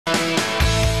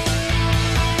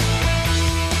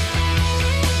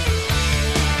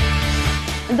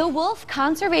The Wolf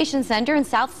Conservation Center in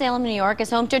South Salem, New York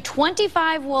is home to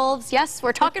 25 wolves. Yes,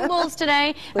 we're talking wolves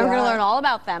today, and we're going to learn all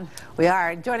about them. We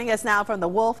are. Joining us now from the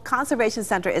Wolf Conservation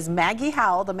Center is Maggie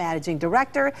Howell, the managing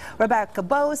director, Rebecca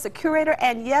Bose, the curator,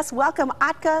 and yes, welcome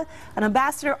Atka, an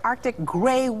ambassador Arctic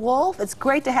gray wolf. It's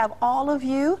great to have all of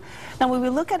you. Now, when we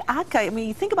look at Atka, I mean, when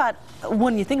you think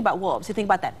about wolves, you think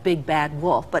about that big bad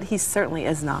wolf, but he certainly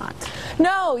is not.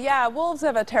 No, yeah, wolves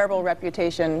have a terrible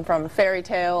reputation from fairy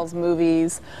tales,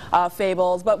 movies,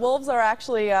 fables, but wolves are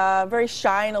actually very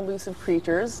shy and elusive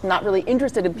creatures, not really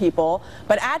interested in people.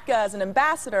 But Atka, as an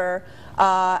ambassador,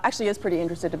 actually is pretty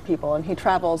interested in people, and he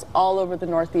travels all over the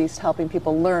Northeast helping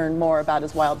people learn more about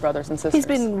his wild brothers and sisters. He's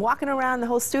been walking around the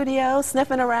whole studio,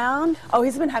 sniffing around. Oh,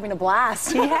 he's been having a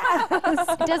blast. He has.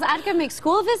 Does Atka make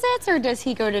school visits, or does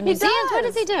he go to museums? What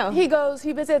does he do?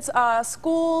 He visits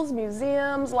schools,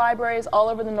 museums, libraries all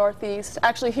over the Northeast.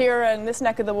 Actually, here in this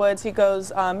neck of the woods, he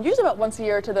goes usually about once a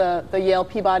year to the Yale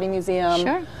Peabody Museum.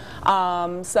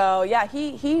 Sure. So yeah,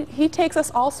 he takes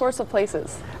us all sorts of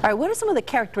places. All right, what are some of the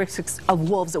characteristics of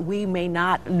wolves that we may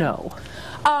not know?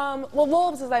 Well,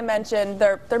 wolves, as I mentioned,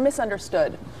 they're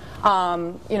misunderstood.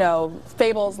 You know,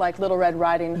 fables like Little Red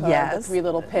Riding Hood, yes, the Three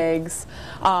Little Pigs,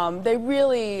 they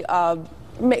really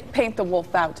paint the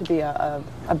wolf out to be a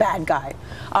bad guy,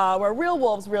 where real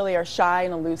wolves really are shy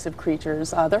and elusive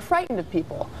creatures. They're frightened of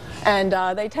people, and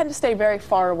they tend to stay very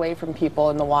far away from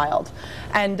people in the wild.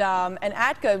 And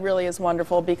Atka really is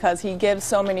wonderful because he gives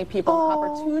so many people an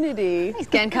opportunity. He's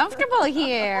getting comfortable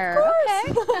here. Of course.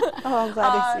 Okay. Oh, I'm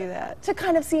glad to see that. To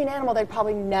kind of see an animal they'd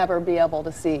probably never be able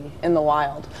to see in the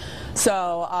wild.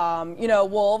 So, you know,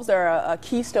 wolves are a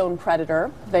keystone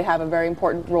predator. They have a very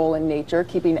important role in nature,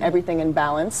 keeping everything in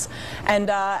balance. And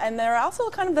they're also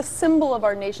kind of the symbol of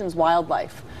our nation's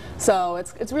wildlife. So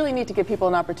it's really neat to give people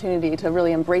an opportunity to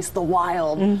really embrace the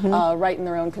wild right in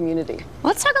their own community.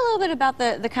 Let's talk a little bit about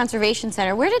the Conservation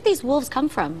Center. Where did these wolves come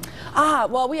from?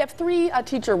 Well, we have three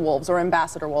teacher wolves, or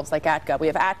ambassador wolves, like Atka. We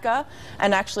have Atka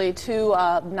and actually two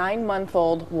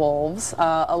 9-month-old wolves,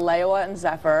 Alewa and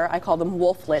Zephyr. I call them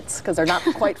wolflets because they're not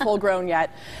quite full grown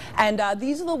yet. And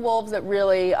these are the wolves that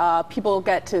really people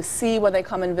get to see when they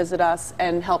come and visit us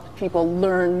and help people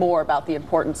learn more about the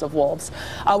importance of wolves.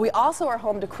 We also are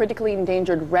home to critically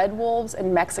endangered red wolves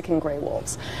and Mexican gray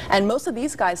wolves. And most of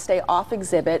these guys stay off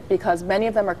exhibit because many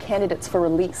of them are candidates for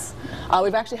release.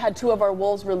 We've actually had two of our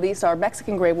wolves release, our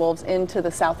Mexican gray wolves, into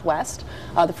the Southwest.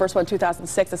 The first one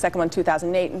 2006, the second one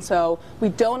 2008. And so we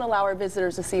don't allow our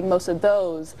visitors to see most of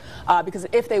those because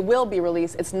if they will be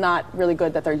released, it's not really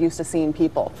good that they're used to seeing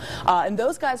people. And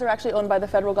those guys are actually owned by the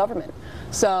federal government.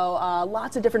 So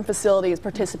lots of different facilities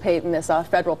participate in this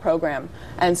federal program.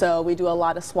 And so we do a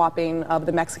lot of swapping of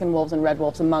the Mexican wolves and red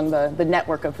wolves among the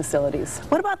network of facilities.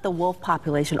 What about the wolf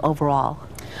population overall?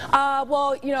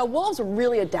 Well, you know, wolves are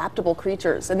really adaptable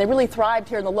creatures, and they really thrived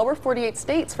here in the lower 48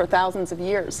 states for thousands of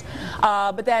years.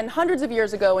 But then hundreds of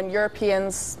years ago, when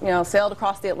Europeans, you know, sailed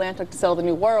across the Atlantic to sail the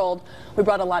New World, we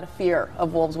brought a lot of fear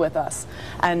of wolves with us,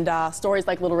 and stories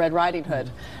like Little Red Riding Hood.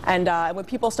 And when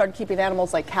people started keeping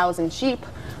animals like cows and sheep,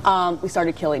 we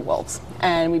started killing wolves.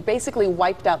 And we basically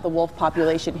wiped out the wolf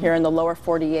population here in the lower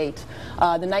 48.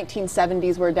 The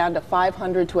 1970s were down to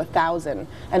 500 to 1,000,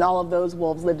 and all of those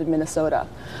wolves lived in Minnesota.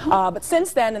 But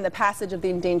since then, in the passage of the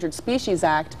Endangered Species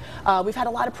Act, we've had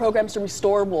a lot of programs to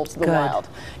restore wolves to the wild.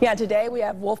 Yeah, today we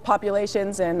have wolf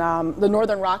populations in the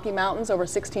northern Rocky Mountains, over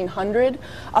 1,600.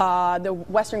 The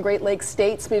western Great Lakes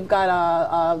states, we've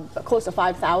got close to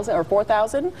 5,000 or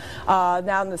 4,000.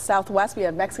 Now in the Southwest, we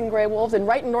have Mexican gray wolves. And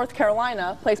right in North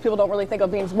Carolina, a place people don't really think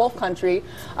of being wolf country,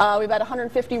 we've had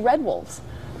 150 red wolves.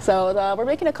 So we're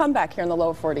making a comeback here in the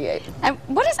lower 48. And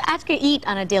what does Atka eat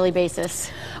on a daily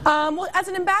basis? Well, as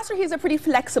an ambassador, he's a pretty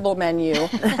flexible menu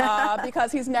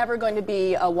because he's never going to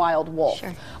be a wild wolf.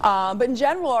 Sure. But in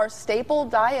general, our staple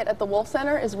diet at the Wolf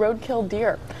Center is roadkill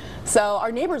deer. So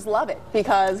our neighbors love it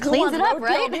because who wants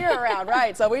roadkill deer around,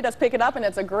 right? So we just pick it up, and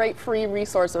it's a great free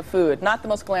resource of food. Not the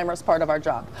most glamorous part of our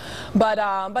job, but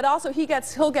also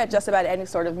he'll get just about any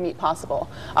sort of meat possible.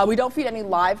 We don't feed any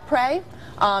live prey.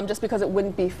 Just because it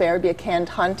wouldn't be fair to be a canned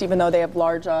hunt, even though they have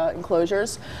large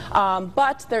enclosures.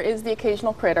 But there is the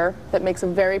occasional critter that makes a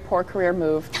very poor career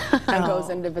move and goes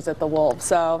in to visit the wolves.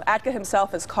 So Atka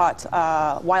himself has caught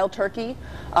wild turkey,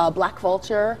 black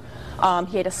vulture.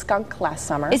 He ate a skunk last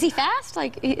summer. Is he fast?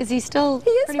 Like, is he still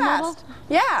pretty fast? mobile?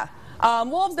 Yeah.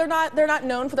 Wolves, they're not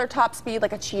known for their top speed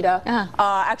like a cheetah.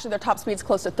 Actually, their top speed is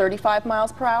close to 35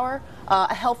 miles per hour.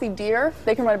 A healthy deer,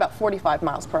 they can run about 45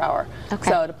 miles per hour.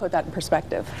 Okay. So to put that in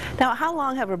perspective. Now, how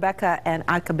long have Rebecca and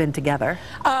Atka been together?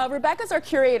 Rebecca's our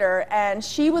curator, and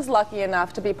she was lucky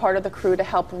enough to be part of the crew to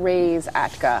help raise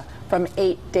Atka from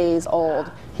 8 days old.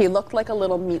 He looked like a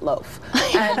little meatloaf,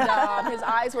 and his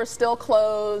eyes were still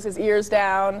closed, his ears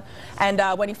down, and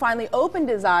when he finally opened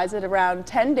his eyes at around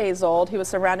 10 days old, he was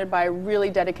surrounded by a really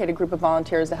dedicated group of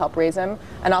volunteers to help raise him,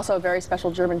 and also a very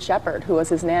special German Shepherd who was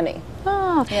his nanny.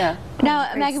 Oh, yeah. Now,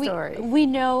 Great Maggie, story. we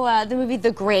know the movie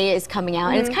The Grey is coming out,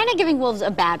 and it's kind of giving wolves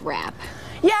a bad rap.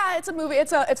 Yeah, it's a movie.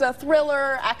 It's a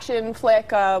thriller action flick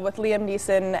with Liam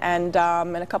Neeson and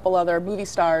a couple other movie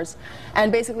stars,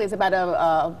 and basically it's about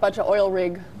a bunch of oil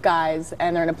rig guys,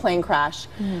 and they're in a plane crash,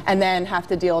 and then have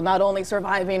to deal not only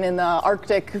surviving in the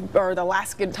Arctic or the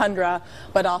Alaskan tundra,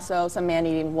 but also some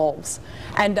man-eating wolves.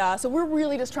 And so we're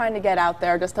really just trying to get out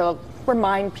there just to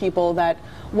remind people that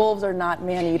wolves are not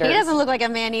man-eaters. He doesn't look like a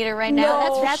man-eater right now,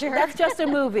 No, that's for sure. That's just a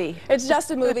movie. It's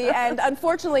just a movie, and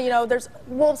unfortunately, you know, there's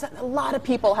wolves. A lot of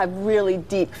people have really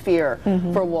deep fear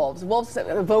for wolves. Wolves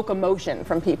evoke emotion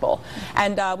from people,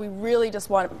 and we really just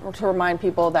want to remind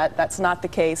people that that's not the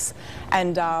case,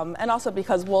 and also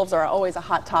because wolves are always a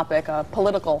hot topic, a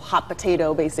political hot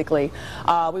potato, basically.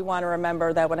 We want to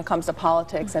remember that when it comes to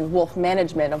politics and wolf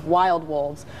management of wild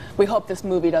wolves, we hope this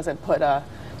movie doesn't put a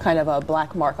kind of a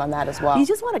black mark on that as well. You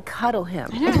just want to cuddle him.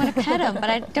 I don't want to pet him, but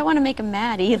I don't want to make him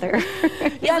mad either.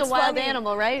 He's Yeah, a it's wild funny.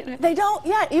 animal, right? They don't,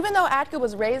 yeah, even though Atka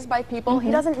was raised by people, he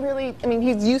doesn't really, I mean,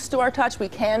 he's used to our touch. We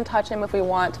can touch him if we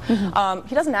want.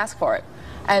 He doesn't ask for it.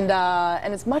 And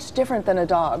it's much different than a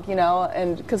dog, you know,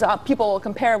 and because people will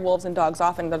compare wolves and dogs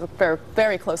often, they're very,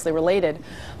 very closely related,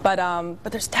 but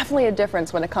there's definitely a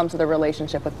difference when it comes to the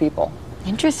relationship with people.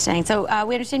 Interesting. So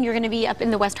we understand you're going to be up in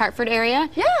the West Hartford area?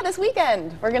 Yeah, this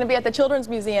weekend. We're going to be at the Children's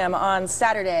Museum on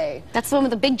Saturday. That's the one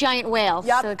with the big giant whale,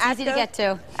 Yep, so it's easy to get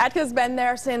to. Atka's been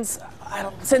there since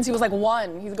he was like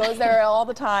 1. He goes there all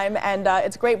the time, and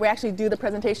it's great. We actually do the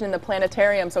presentation in the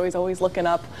planetarium, so he's always looking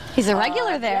up. He's a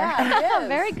regular there. Yeah, he is.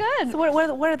 Very good. So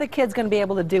what are the kids going to be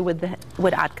able to do with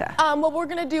Atka? Well, we're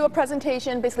going to do a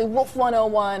presentation, basically Wolf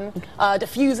 101,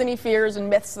 diffuse any fears and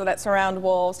myths that surround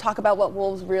wolves, talk about what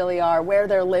wolves really are, where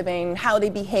they're living, how they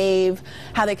behave,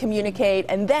 how they communicate,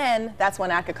 and then that's when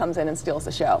Atka comes in and steals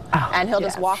the show. Oh, and he'll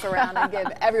just walk around and give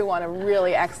everyone a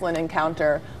really excellent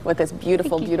encounter with this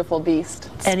beautiful, beautiful beast.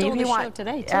 And Stole if the you show want,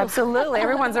 today, too. absolutely,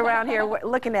 everyone's around here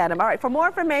looking at him. All right, for more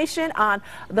information on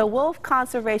the Wolf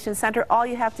Conservation Center, all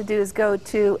you have to do is go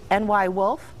to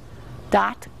nywolf.org.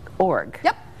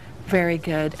 Yep. Very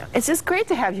good. It's just great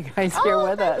to have you guys here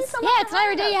with thank you us. so much Yeah, for it's not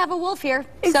every having day us. you have a wolf here.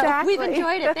 Exactly. So we've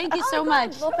enjoyed it. Thank you so good.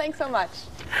 much. Well, thanks so much.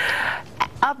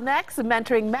 Up next,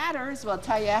 Mentoring Matters. We'll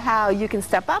tell you how you can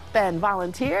step up and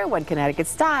volunteer when Connecticut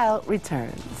Style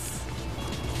returns.